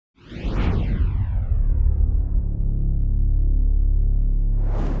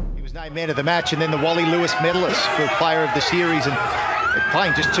was named man of the match, and then the Wally Lewis medalist for player of the series, and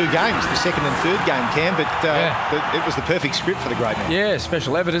playing just 2 games, the second and third game, Cam, but it was the perfect script for the great man. Yeah,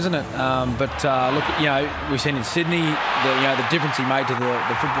 special effort, isn't it? Look, we've seen in Sydney the difference he made to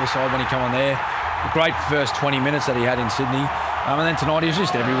the football side when he came on there. The great first 20 minutes that he had in Sydney. And then tonight he was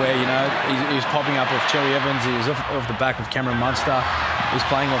just everywhere, He was popping up off Cherry Evans, he was off the back of Cameron Munster. He's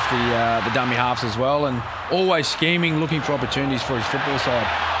playing off the dummy halves as well, and always scheming, looking for opportunities for his football side.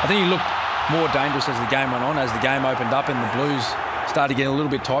 I think he looked more dangerous as the game went on, as the game opened up and the Blues started getting a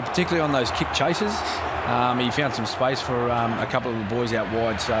little bit tight, particularly on those kick chases. He found some space for a couple of the boys out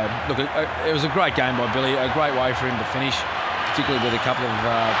wide. So, look, it was a great game by Billy, a great way for him to finish, particularly with a couple of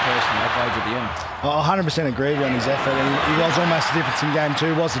personal accolades at the end. I 100% agree on his effort, and he was almost the difference in game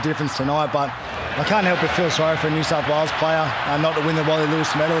 2, was the difference tonight, but I can't help but feel sorry for a New South Wales player not to win the Wally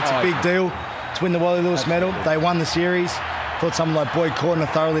Lewis medal. It's a big deal to win the Wally Lewis medal. They won the series. Thought someone like Boyd Cordner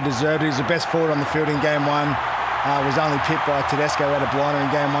thoroughly deserved it. He was the best forward on the field in game 1. Was only pipped by Tedesco, who had a blinder in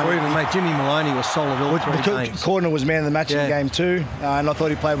game 1. Or even, mate, Jimmy Maloney was solid all 3 games. Cordner was man of the match in game 2, and I thought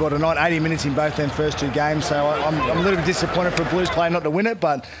he played well tonight. 80 minutes in both them first 2 games, so I'm a little bit disappointed for a Blues player not to win it,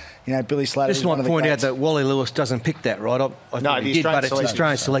 but Billy Slater. Just want to point out that Wally Lewis doesn't pick that, right? I thought he did, but it's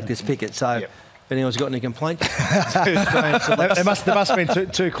Australian selectors pick it. So, if anyone's got any complaints, there must have been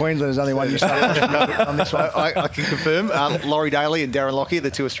two Queenslanders, only one New South Wales on this one. I can confirm. Laurie Daly and Darren Lockyer,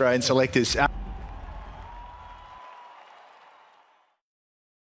 the 2 Australian selectors.